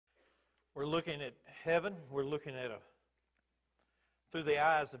We're looking at heaven. We're looking at through the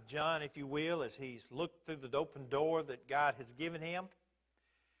eyes of John, if you will, as he's looked through the open door that God has given him.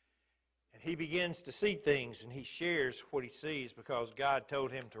 And he begins to see things, and he shares what he sees because God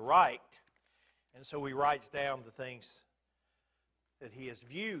told him to write. And so he writes down the things that he has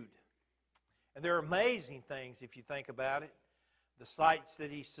viewed. And they're amazing things if you think about it. The sights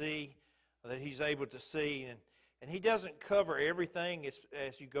that he's able to see. And he doesn't cover everything.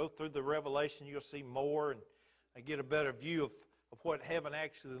 As you go through the Revelation, you'll see more and get a better view of what heaven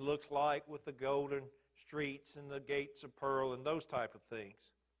actually looks like with the golden streets and the gates of pearl and those type of things.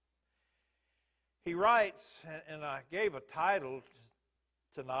 He writes, and I gave a title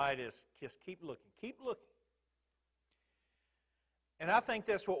tonight, is just keep looking, keep looking. And I think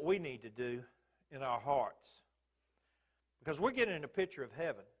that's what we need to do in our hearts. Because we're getting a picture of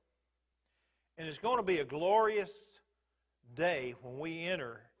heaven. And it's going to be a glorious day when we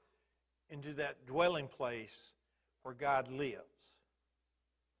enter into that dwelling place where God lives.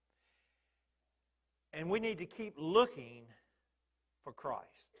 And we need to keep looking for Christ.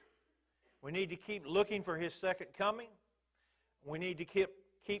 We need to keep looking for His second coming. We need to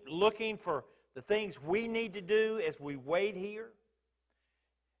keep looking for the things we need to do as we wait here.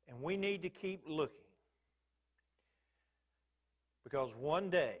 And we need to keep looking. Because one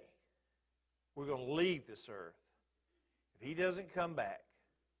day, we're going to leave this earth. If He doesn't come back,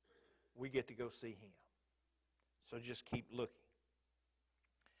 we get to go see Him. So just keep looking.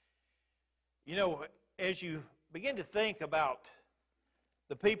 You know, as you begin to think about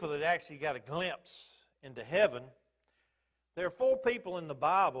the people that actually got a glimpse into heaven, there are 4 people in the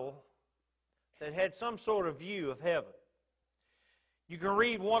Bible that had some sort of view of heaven. You can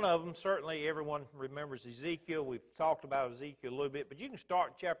read one of them. Certainly everyone remembers Ezekiel. We've talked about Ezekiel a little bit, but you can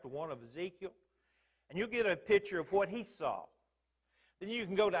start in chapter 1 of Ezekiel, and you'll get a picture of what he saw. Then you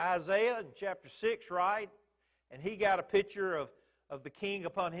can go to Isaiah in chapter 6, right? And he got a picture of the king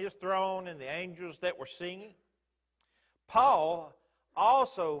upon his throne and the angels that were singing. Paul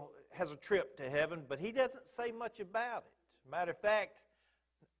also has a trip to heaven, but he doesn't say much about it. Matter of fact,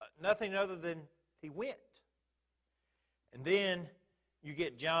 nothing other than he went. And then you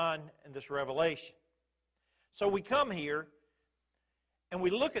get John and this revelation. So we come here and we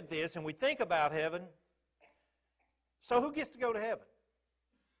look at this and we think about heaven. So who gets to go to heaven?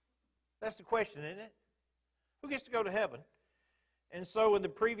 That's the question, isn't it? Who gets to go to heaven? And so in the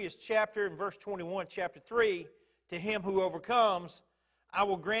previous chapter, in verse 21, chapter 3, to him who overcomes, I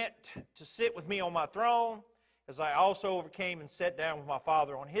will grant to sit with me on my throne, as I also overcame and sat down with my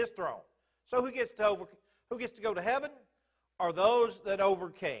Father on His throne. So who gets to go to heaven? Are those that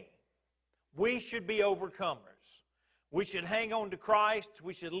overcame. We should be overcomers. We should hang on to Christ.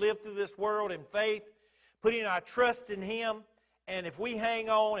 We should live through this world in faith, putting our trust in Him. And if we hang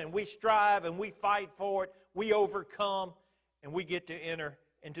on and we strive and we fight for it, we overcome and we get to enter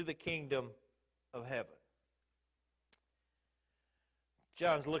into the kingdom of heaven.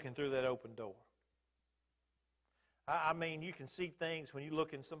 John's looking through that open door. I mean, you can see things when you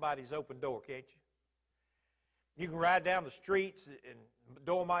look in somebody's open door, can't you? You can ride down the streets and the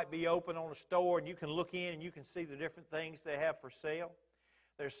door might be open on a store and you can look in and you can see the different things they have for sale.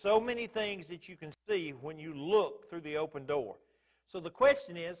 There's so many things that you can see when you look through the open door. So the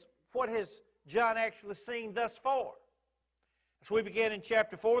question is, what has John actually seen thus far? As we begin in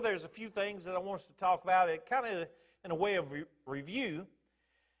chapter 4, there's a few things that I want us to talk about, kind of in a way of review.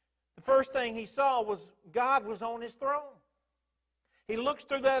 The first thing he saw was God was on His throne. He looks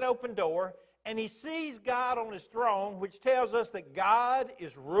through that open door and he sees God on His throne, which tells us that God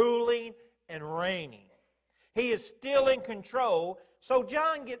is ruling and reigning. He is still in control, so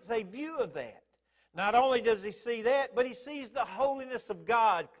John gets a view of that. Not only does he see that, but he sees the holiness of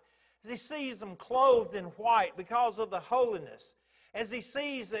God. As he sees them clothed in white because of the holiness. As he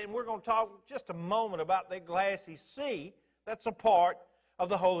sees, and we're going to talk just a moment about that glassy sea, that's a part of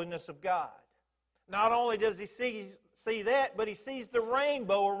the holiness of God. Not only does he see that, but he sees the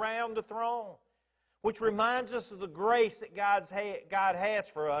rainbow around the throne, which reminds us of the grace that God has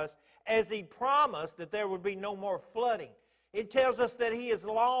for us as He promised that there would be no more flooding. It tells us that He is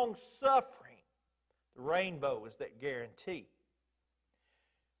long-suffering. The rainbow is that guarantee.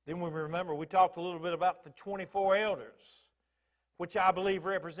 Then we remember we talked a little bit about the 24 elders, which I believe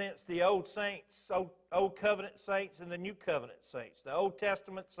represents the old saints, old covenant saints and the new covenant saints, the Old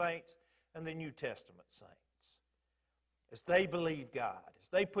Testament saints and the New Testament saints. As they believe God, as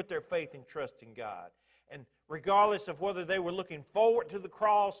they put their faith and trust in God, and regardless of whether they were looking forward to the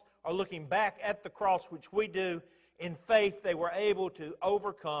cross or looking back at the cross, which we do, in faith they were able to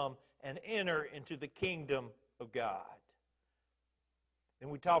overcome and enter into the kingdom of God. Then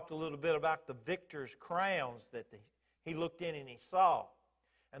we talked a little bit about the victor's crowns that he looked in and he saw.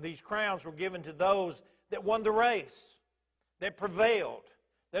 And these crowns were given to those that won the race, that prevailed,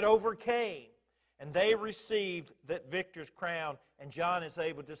 that overcame. And they received that victor's crown, and John is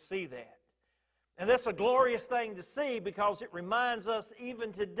able to see that. And that's a glorious thing to see, because it reminds us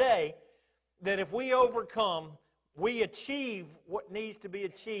even today that if we overcome, we achieve what needs to be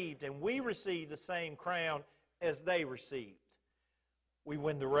achieved, and we receive the same crown as they received. We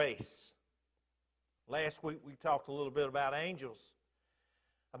win the race. Last week we talked a little bit about angels,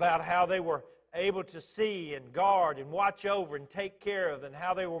 about how they were able to see and guard and watch over and take care of, and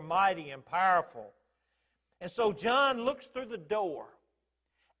how they were mighty and powerful. And so John looks through the door,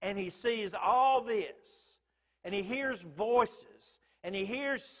 and he sees all this, and he hears voices, and he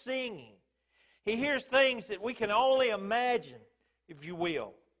hears singing. He hears things that we can only imagine, if you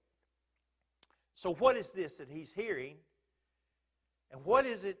will. So what is this that he's hearing? And what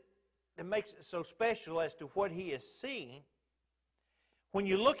is it that makes it so special as to what he is seeing? When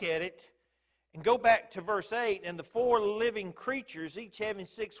you look at it, and go back to verse 8, and the 4 living creatures, each having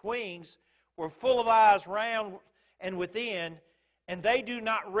 6 wings, were full of eyes round and within, and they do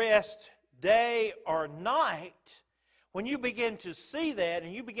not rest day or night. When you begin to see that,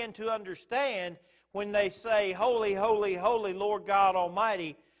 and you begin to understand when they say, Holy, holy, holy, Lord God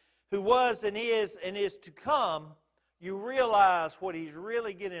Almighty, who was and is to come, you realize what he's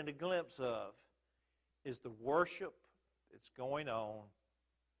really getting a glimpse of is the worship that's going on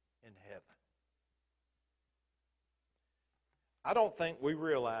in heaven. I don't think we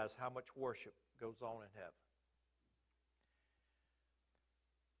realize how much worship goes on in heaven.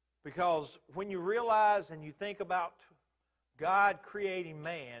 Because when you realize and you think about God creating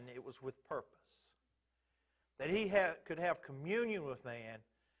man, it was with purpose. That he could have communion with man,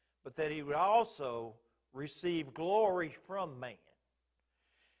 but that he would also receive glory from man.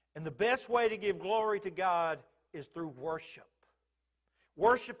 And the best way to give glory to God is through worship.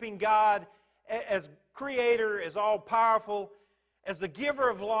 Worshiping God as creator, as all-powerful, as the giver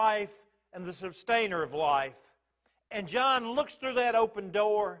of life and the sustainer of life. And John looks through that open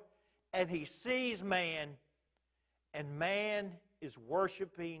door, and he sees man, and man is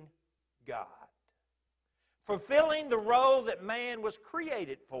worshiping God, fulfilling the role that man was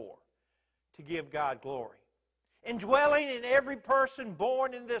created for, to give God glory. Indwelling in every person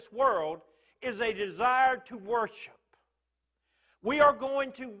born in this world is a desire to worship. We are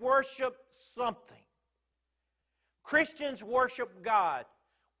going to worship something. Christians worship God.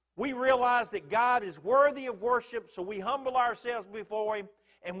 We realize that God is worthy of worship, so we humble ourselves before Him,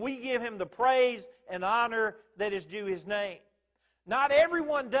 and we give Him the praise and honor that is due His name. Not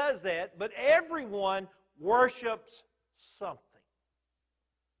everyone does that, but everyone worships something.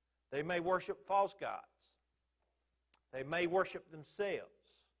 They may worship false gods. They may worship themselves.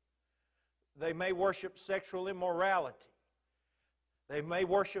 They may worship sexual immorality. They may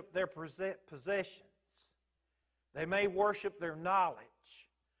worship their possessions. They may worship their knowledge.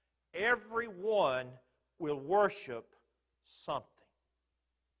 Everyone will worship something.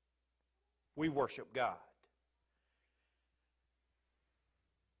 We worship God.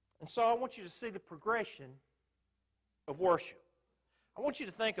 And so I want you to see the progression of worship. I want you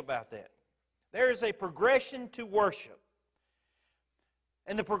to think about that. There is a progression to worship.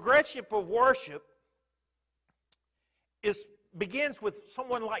 And the progression of worship begins with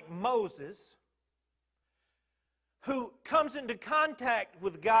someone like Moses, who comes into contact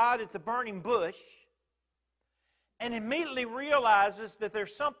with God at the burning bush and immediately realizes that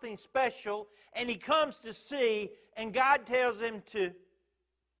there's something special, and he comes to see, and God tells him to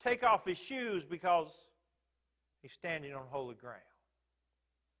take off his shoes because he's standing on holy ground.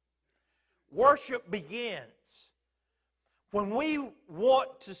 Worship begins when we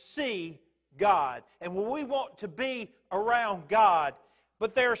want to see God and when we want to be around God,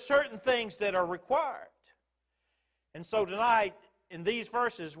 but there are certain things that are required. And so tonight, in these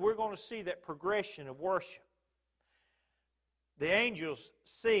verses, we're going to see that progression of worship. The angels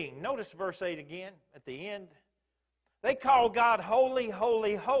sing. Notice verse 8 again at the end. They call God holy,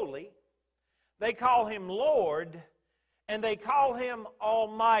 holy, holy. They call Him Lord, and they call Him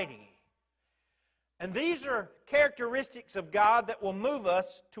Almighty. And these are characteristics of God that will move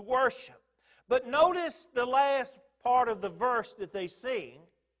us to worship. But notice the last part of the verse that they sing.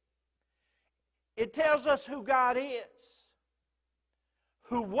 It tells us who God is,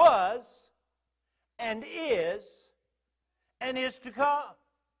 who was and is to come.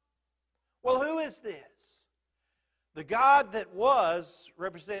 Well, who is this? The God that was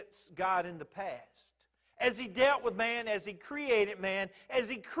represents God in the past. As He dealt with man, as He created man, as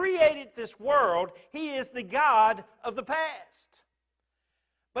He created this world, He is the God of the past.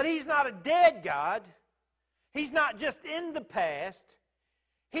 But He's not a dead God. He's not just in the past.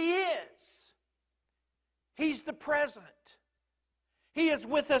 He is. He's the present. He is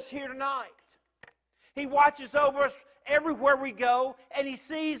with us here tonight. He watches over us everywhere we go, and He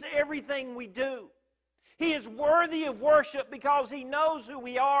sees everything we do. He is worthy of worship because He knows who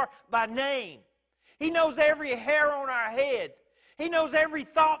we are by name. He knows every hair on our head. He knows every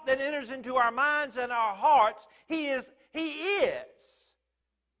thought that enters into our minds and our hearts. He is.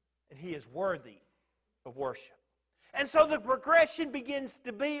 And He is worthy of worship. And so the progression begins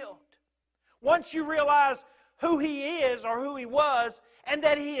to build. Once you realize who He is or who He was, and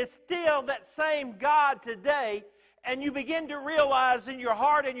that He is still that same God today, and you begin to realize in your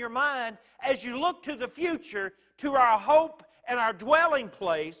heart and your mind, as you look to the future, to our hope and our dwelling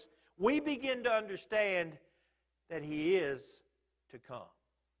place, we begin to understand that He is to come.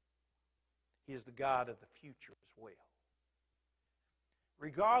 He is the God of the future as well.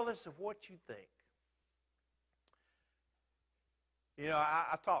 Regardless of what you think. You know,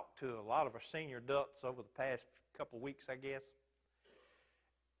 I talked to a lot of our senior adults over the past couple of weeks, I guess.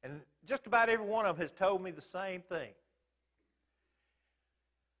 And just about every one of them has told me the same thing.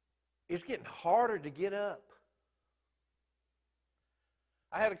 It's getting harder to get up.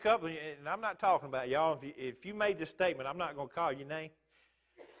 I had a couple, and I'm not talking about y'all. If you made this statement, I'm not going to call your name.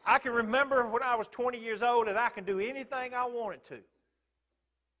 I can remember when I was 20 years old that I can do anything I wanted to.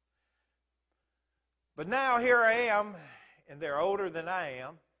 But now here I am, and they're older than I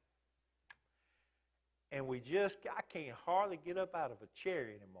am, and I can't hardly get up out of a chair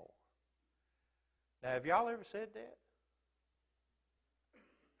anymore. Now, have y'all ever said that?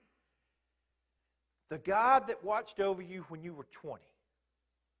 The God that watched over you when you were 20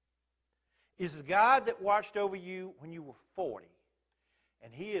 is the God that watched over you when you were 40.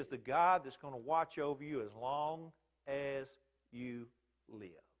 And He is the God that's going to watch over you as long as you live.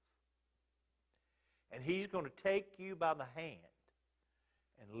 And He's going to take you by the hand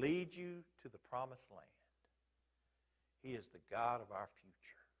and lead you to the promised land. He is the God of our future.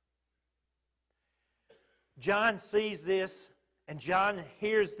 John sees this, and John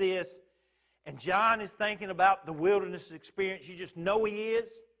hears this, and John is thinking about the wilderness experience. You just know he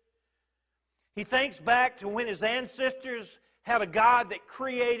is. He thinks back to when his ancestors had a God that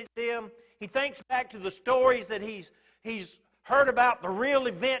created them. He thinks back to the stories that he's heard about, the real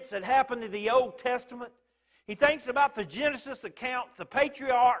events that happened in the Old Testament. He thinks about the Genesis account, the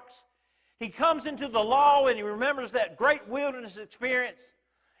patriarchs. He comes into the law and he remembers that great wilderness experience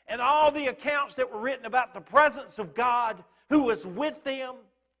and all the accounts that were written about the presence of God who was with them.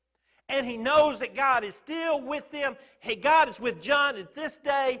 And he knows that God is still with them. Hey, God is with John at this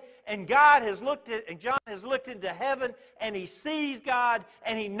day, and John has looked into heaven, and he sees God,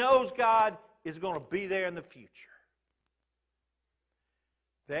 and he knows God is going to be there in the future.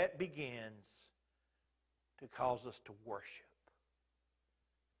 That begins to cause us to worship.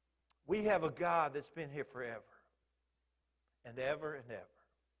 We have a God that's been here forever and ever and ever.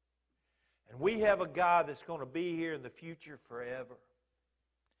 And we have a God that's going to be here in the future forever.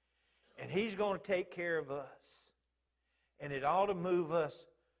 And He's going to take care of us. And it ought to move us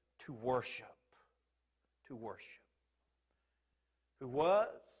to worship. To worship. Who was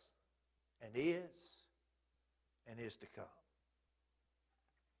and is to come.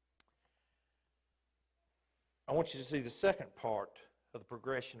 I want you to see the second part of the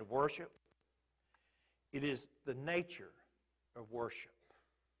progression of worship. It is the nature of worship.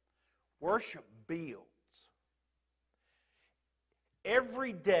 Worship builds.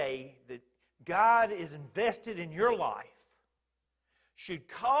 Every day that God is invested in your life should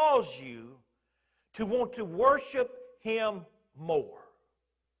cause you to want to worship Him more.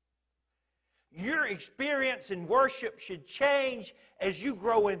 Your experience in worship should change as you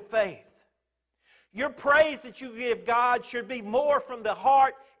grow in faith. Your praise that you give God should be more from the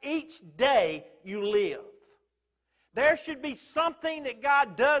heart each day you live. There should be something that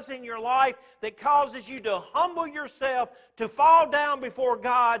God does in your life that causes you to humble yourself, to fall down before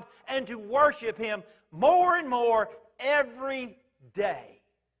God, and to worship Him more and more every day.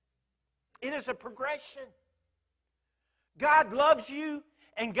 It is a progression. God loves you,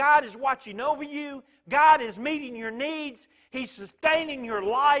 and God is watching over you. God is meeting your needs. He's sustaining your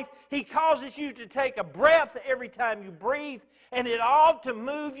life. He causes you to take a breath every time you breathe. And it ought to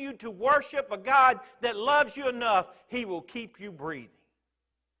move you to worship a God that loves you enough, He will keep you breathing.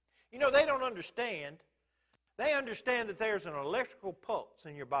 You know, they don't understand. They understand that there's an electrical pulse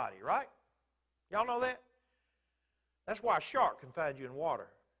in your body, right? Y'all know that? That's why a shark can find you in water.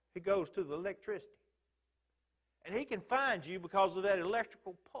 He goes to the electricity. And he can find you because of that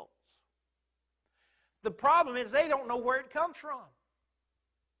electrical pulse. The problem is they don't know where it comes from.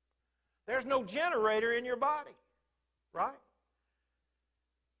 There's no generator in your body, right?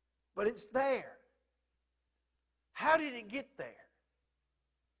 But it's there. How did it get there?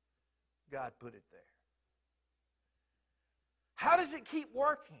 God put it there. How does it keep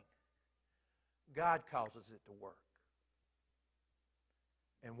working? God causes it to work.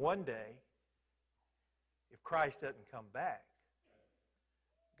 And one day, if Christ doesn't come back,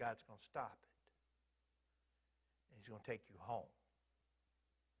 God's going to stop it. And He's going to take you home.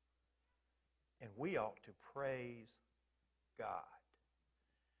 And we ought to praise God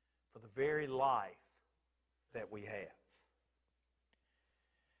for the very life that we have.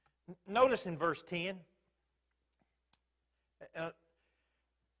 Notice in verse 10,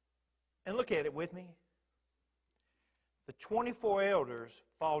 and look at it with me. The 24 elders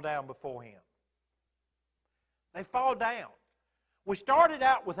fall down before Him. They fall down. We started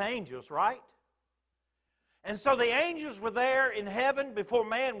out with angels, right? And so the angels were there in heaven before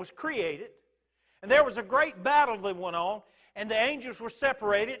man was created. And there was a great battle that went on. And the angels were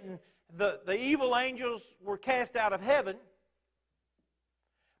separated. And the evil angels were cast out of heaven.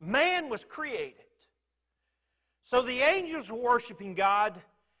 Man was created. So the angels were worshiping God.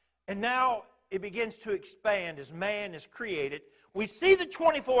 And now it begins to expand as man is created. We see the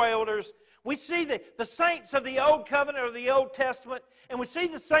 24 elders. We see the saints of the Old Covenant or the Old Testament. And we see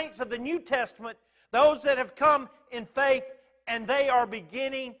the saints of the New Testament. Those that have come in faith. And they are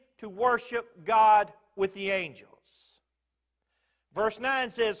beginning to worship God with the angels. Verse 9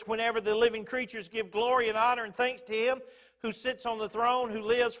 says, whenever the living creatures give glory and honor and thanks to Him who sits on the throne, who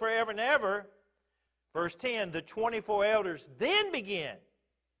lives forever and ever. Verse 10, the 24 elders then begin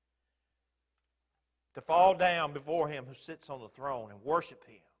to fall down before Him who sits on the throne and worship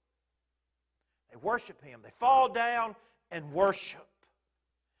Him. They worship Him. They fall down and worship.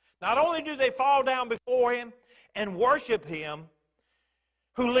 Not only do they fall down before Him and worship Him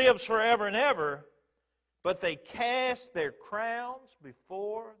who lives forever and ever, but they cast their crowns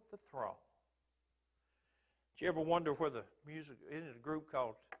before the throne. Did you ever wonder where the music, isn't it a group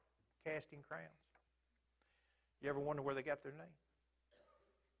called Casting Crowns? You ever wonder where they got their name?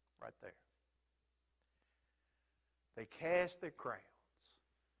 Right there. They cast their crowns.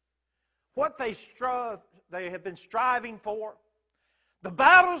 What they have been striving for, the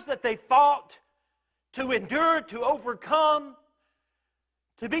battles that they fought to endure, to overcome,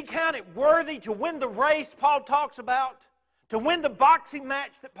 to be counted worthy, to win the race Paul talks about, to win the boxing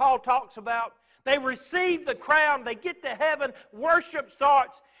match that Paul talks about. They receive the crown, they get to heaven, worship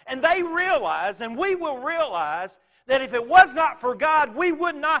starts, and they realize, and we will realize, that if it was not for God, we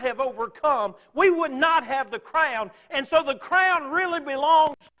would not have overcome. We would not have the crown. And so the crown really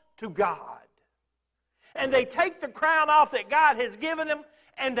belongs to God. And they take the crown off that God has given them,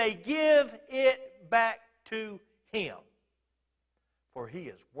 and they give it back to Him. For He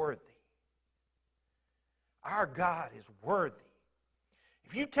is worthy. Our God is worthy.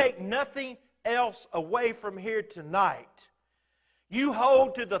 If you take nothing else away from here tonight, you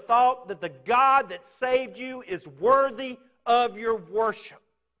hold to the thought that the God that saved you is worthy of your worship.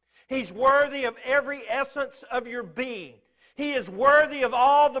 He's worthy of every essence of your being. He is worthy of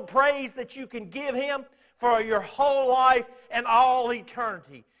all the praise that you can give Him for your whole life and all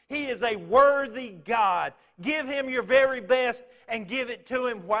eternity. He is a worthy God. Give Him your very best and give it to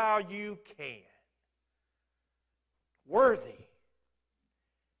Him while you can. Worthy.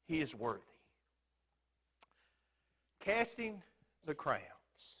 He is worthy. Casting the crowns.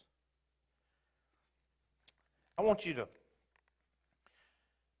 I want you to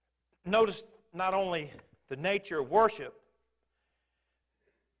notice not only the nature of worship,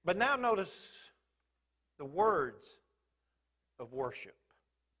 but now notice the words of worship.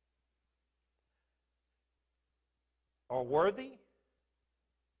 Are worthy,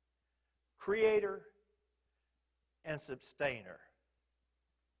 creator, and sustainer.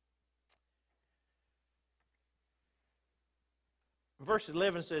 Verse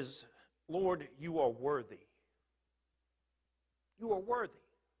 11 says, Lord, you are worthy. You are worthy.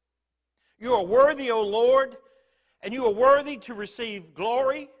 You are worthy, O Lord, and you are worthy to receive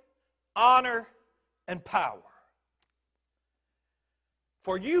glory, honor, and power.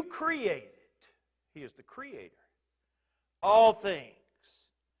 For you created, He is the creator, all things.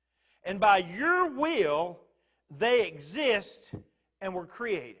 And by your will, they exist and were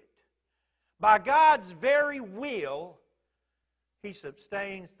created. By God's very will, He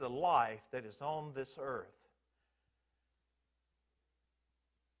sustains the life that is on this earth.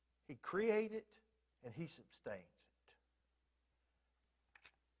 He created and He sustains it.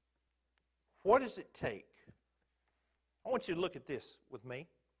 What does it take? I want you to look at this with me.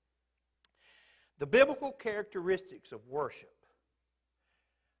 The biblical characteristics of worship.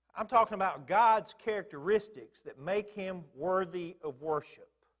 I'm talking about God's characteristics that make Him worthy of worship.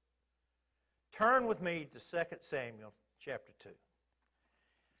 Turn with me to 2 Samuel chapter 2.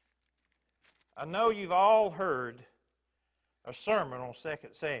 I know you've all heard a sermon on 2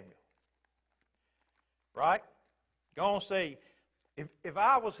 Samuel. Right? Go on and say, if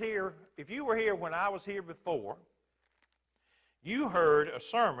I was here, if you were here when I was here before, you heard a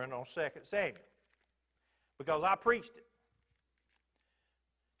sermon on 2 Samuel. Because I preached it.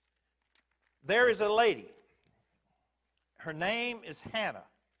 There is a lady. Her name is Hannah.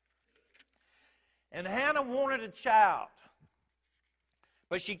 And Hannah wanted a child.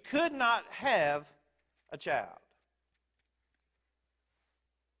 But she could not have a child.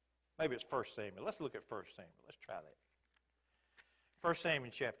 Maybe it's 1 Samuel. Let's look at 1 Samuel. Let's try that. 1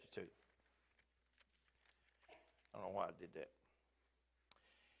 Samuel chapter 2. I don't know why I did that.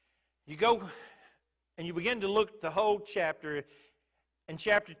 You go and you begin to look at the whole chapter. In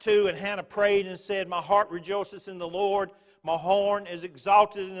chapter 2, and Hannah prayed and said, "My heart rejoices in the Lord. My horn is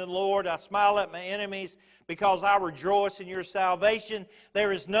exalted in the Lord. I smile at my enemies because I rejoice in your salvation.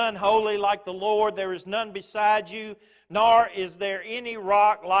 There is none holy like the Lord. There is none beside you, nor is there any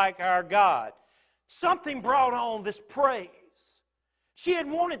rock like our God." Something brought on this praise. She had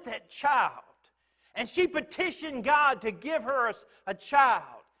wanted that child, and she petitioned God to give her a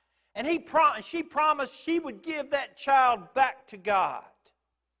child. And she promised she would give that child back to God.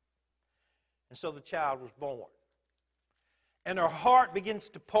 And so the child was born. And her heart begins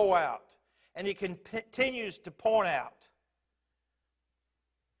to pour out. And it continues to pour out.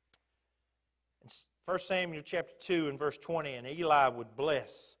 In 1 Samuel chapter 2 and verse 20, and Eli would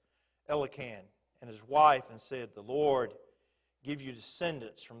bless Elkanah and his wife and said, "The Lord give you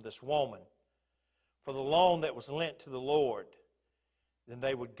descendants from this woman. For the loan that was lent to the Lord, then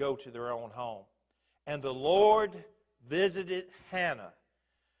they would go to their own home. And the Lord visited Hannah,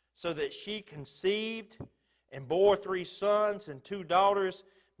 so that she conceived and bore 3 sons and 2 daughters.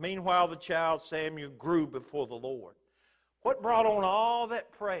 Meanwhile, the child Samuel grew before the Lord." What brought on all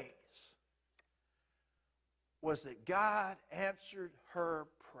that praise was that God answered her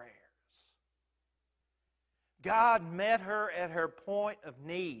prayers. God met her at her point of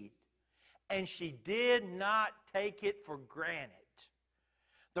need, and she did not take it for granted.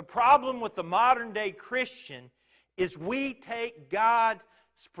 The problem with the modern day Christian is we take God's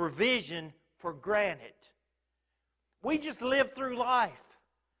provision for granted. We just live through life.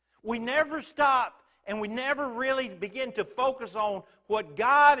 We never stop and we never really begin to focus on what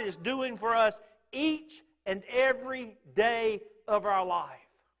God is doing for us each and every day of our life.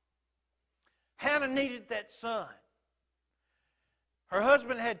 Hannah needed that son. Her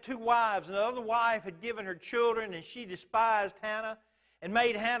husband had 2 wives, and the other wife had given her children, and she despised Hannah and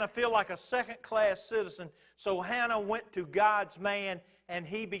made Hannah feel like a second-class citizen. So Hannah went to God's man, and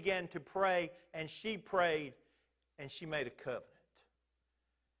he began to pray, and she prayed, and she made a covenant.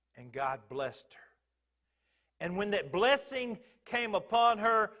 And God blessed her. And when that blessing came upon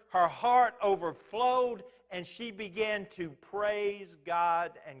her, her heart overflowed, and she began to praise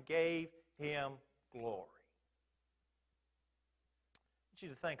God and gave Him glory. I want you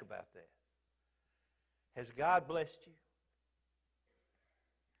to think about that. Has God blessed you?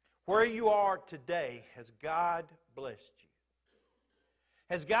 Where you are today, has God blessed you?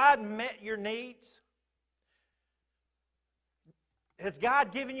 Has God met your needs? Has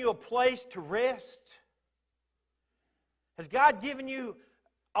God given you a place to rest? Has God given you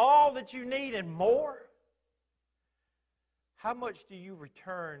all that you need and more? How much do you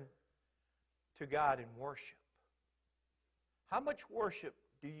return to God in worship? How much worship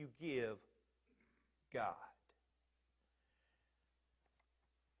do you give God?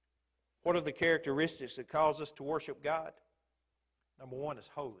 What are the characteristics that cause us to worship God? Number 1 is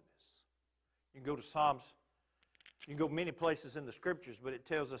holiness. You can go to Psalms. You can go many places in the Scriptures, but it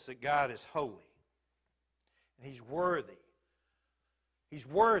tells us that God is holy. And He's worthy. He's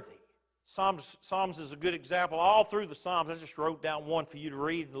worthy. Psalms is a good example. All through the Psalms, I just wrote down one for you to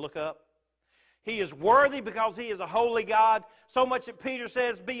read and look up. He is worthy because He is a holy God. So much that Peter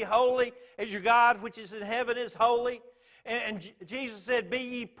says, "Be holy as your God which is in heaven is holy." And Jesus said, "Be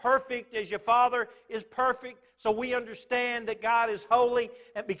ye perfect as your Father is perfect." So we understand that God is holy,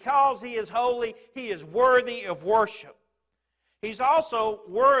 and because He is holy, He is worthy of worship. He's also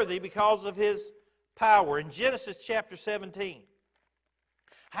worthy because of His power. In Genesis chapter 17,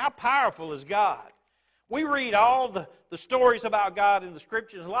 how powerful is God? We read all the stories about God in the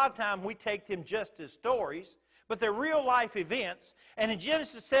Scriptures. A lot of times we take them just as stories, but they're real life events. And in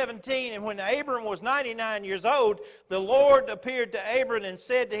Genesis 17, and when Abram was 99 years old, the Lord appeared to Abram and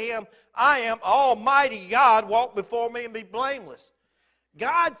said to him, "I am Almighty God, walk before me and be blameless."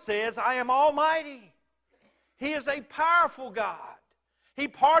 God says, I am almighty. He is a powerful God. He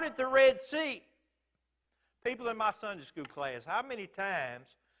parted the Red Sea. People in my Sunday school class, how many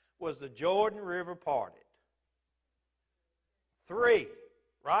times was the Jordan River parted? 3,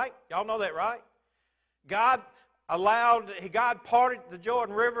 right? Y'all know that, right? God parted the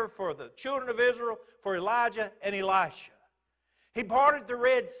Jordan River for the children of Israel, for Elijah and Elisha. He parted the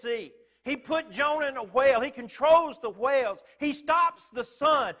Red Sea. He put Jonah in a whale. He controls the whales. He stops the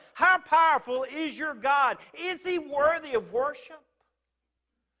sun. How powerful is your God? Is He worthy of worship?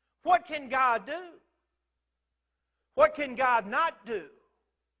 What can God do? What can God not do?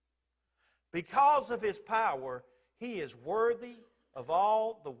 Because of His power, He is worthy of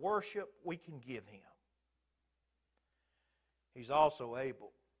all the worship we can give Him. He's also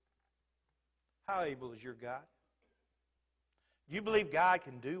able. How able is your God? Do you believe God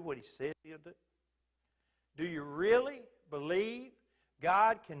can do what He said He'll do? Do you really believe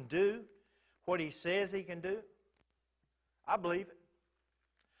God can do what He says He can do? I believe it.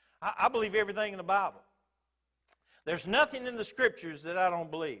 I believe everything in the Bible. There's nothing in the Scriptures that I don't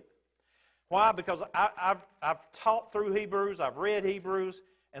believe. Why? Because I've taught through Hebrews, I've read Hebrews,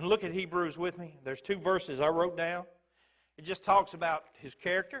 and look at Hebrews with me. There's 2 verses I wrote down. It just talks about His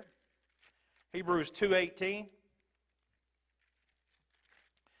character. Hebrews 2:18.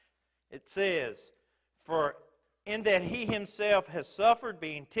 It says, for in that He Himself has suffered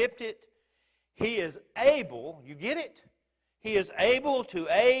being tempted, He is able, you get it? He is able to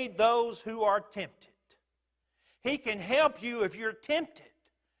aid those who are tempted. He can help you if you're tempted.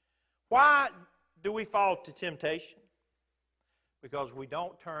 Why do we fall to temptation? Because we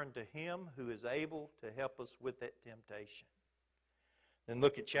don't turn to Him who is able to help us with that temptation. Then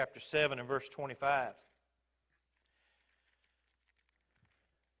look at chapter 7 and verse 25.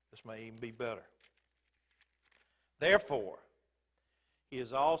 This may even be better. Therefore, He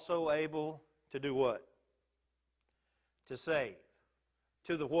is also able to do what? To save.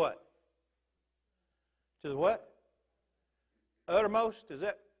 To the what? To the what? Uttermost?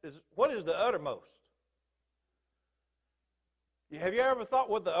 What is the uttermost? Have you ever thought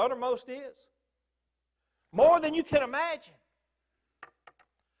what the uttermost is? More than you can imagine.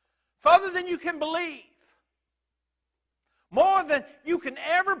 Further than you can believe. More than you can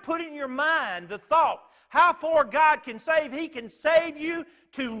ever put in your mind the thought how far God can save. He can save you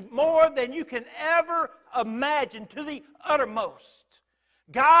to more than you can ever imagine, to the uttermost.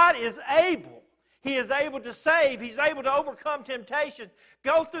 God is able. He is able to save. He's able to overcome temptation.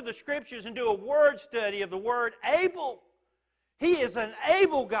 Go through the Scriptures and do a word study of the word able. He is an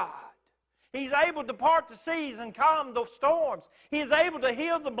able God. He's able to part the seas and calm the storms. He is able to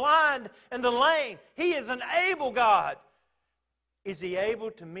heal the blind and the lame. He is an able God. Is He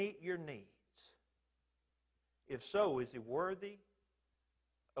able to meet your needs? If so, is He worthy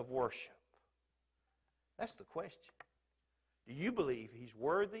of worship? That's the question. Do you believe He's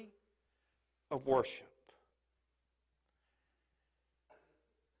worthy of worship?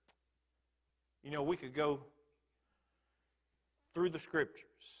 You know, we could go through the Scriptures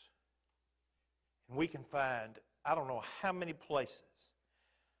and we can find, I don't know how many places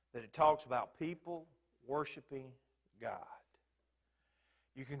that it talks about people worshiping God.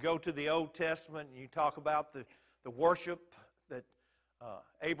 You can go to the Old Testament and you talk about the worship that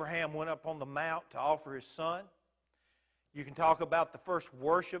Abraham went up on the mount to offer his son. You can talk about the first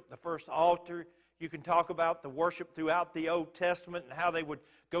worship, the first altar. You can talk about the worship throughout the Old Testament and how they would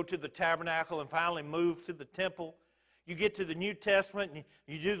go to the tabernacle and finally move to the temple. You get to the New Testament and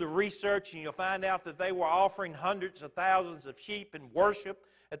you do the research and you'll find out that they were offering hundreds of thousands of sheep in worship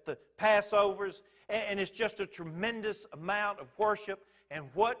at the Passovers. And it's just a tremendous amount of worship. And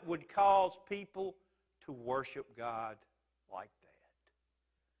what would cause people to worship God like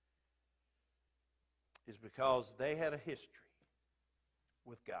that is because they had a history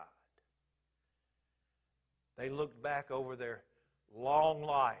with God. They looked back over their long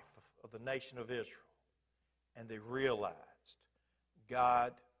life of the nation of Israel, and they realized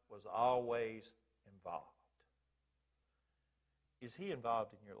God was always involved. Is He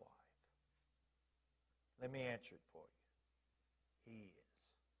involved in your life? Let me answer it for you. He is.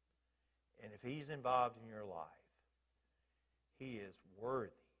 And if He's involved in your life, He is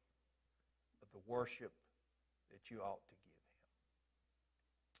worthy of the worship that you ought to give Him.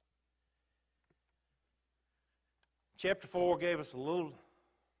 Chapter 4 gave us a little,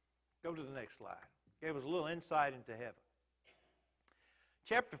 go to the next slide, gave us a little insight into heaven.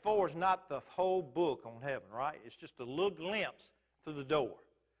 Chapter 4 is not the whole book on heaven, right? It's just a little glimpse through the door.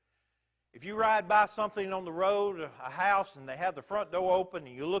 If you ride by something on the road, a house, and they have the front door open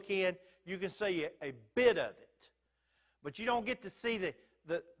and you look in, you can see a bit of it. But you don't get to see the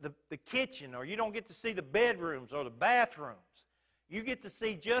kitchen, or you don't get to see the bedrooms or the bathrooms. You get to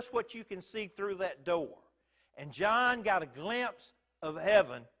see just what you can see through that door. And John got a glimpse of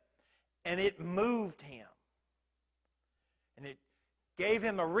heaven, and it moved him. And it gave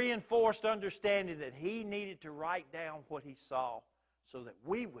him a reinforced understanding that he needed to write down what he saw so that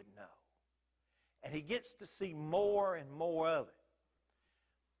we would know. And he gets to see more and more of it.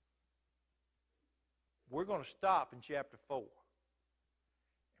 We're going to stop in chapter 4. And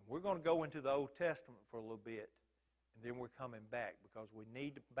we're going to go into the Old Testament for a little bit, and then we're coming back because we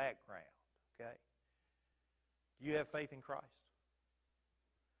need the background, okay? Do you have faith in Christ?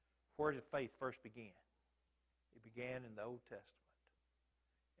 Where did faith first begin? It began in the Old Testament,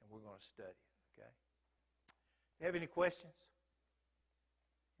 and we're going to study it, okay? Do you have any questions?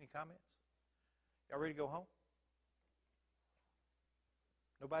 Any comments? Y'all ready to go home?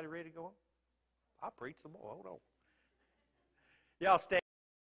 Nobody ready to go home? I'll preach some more. Hold on. Y'all stand.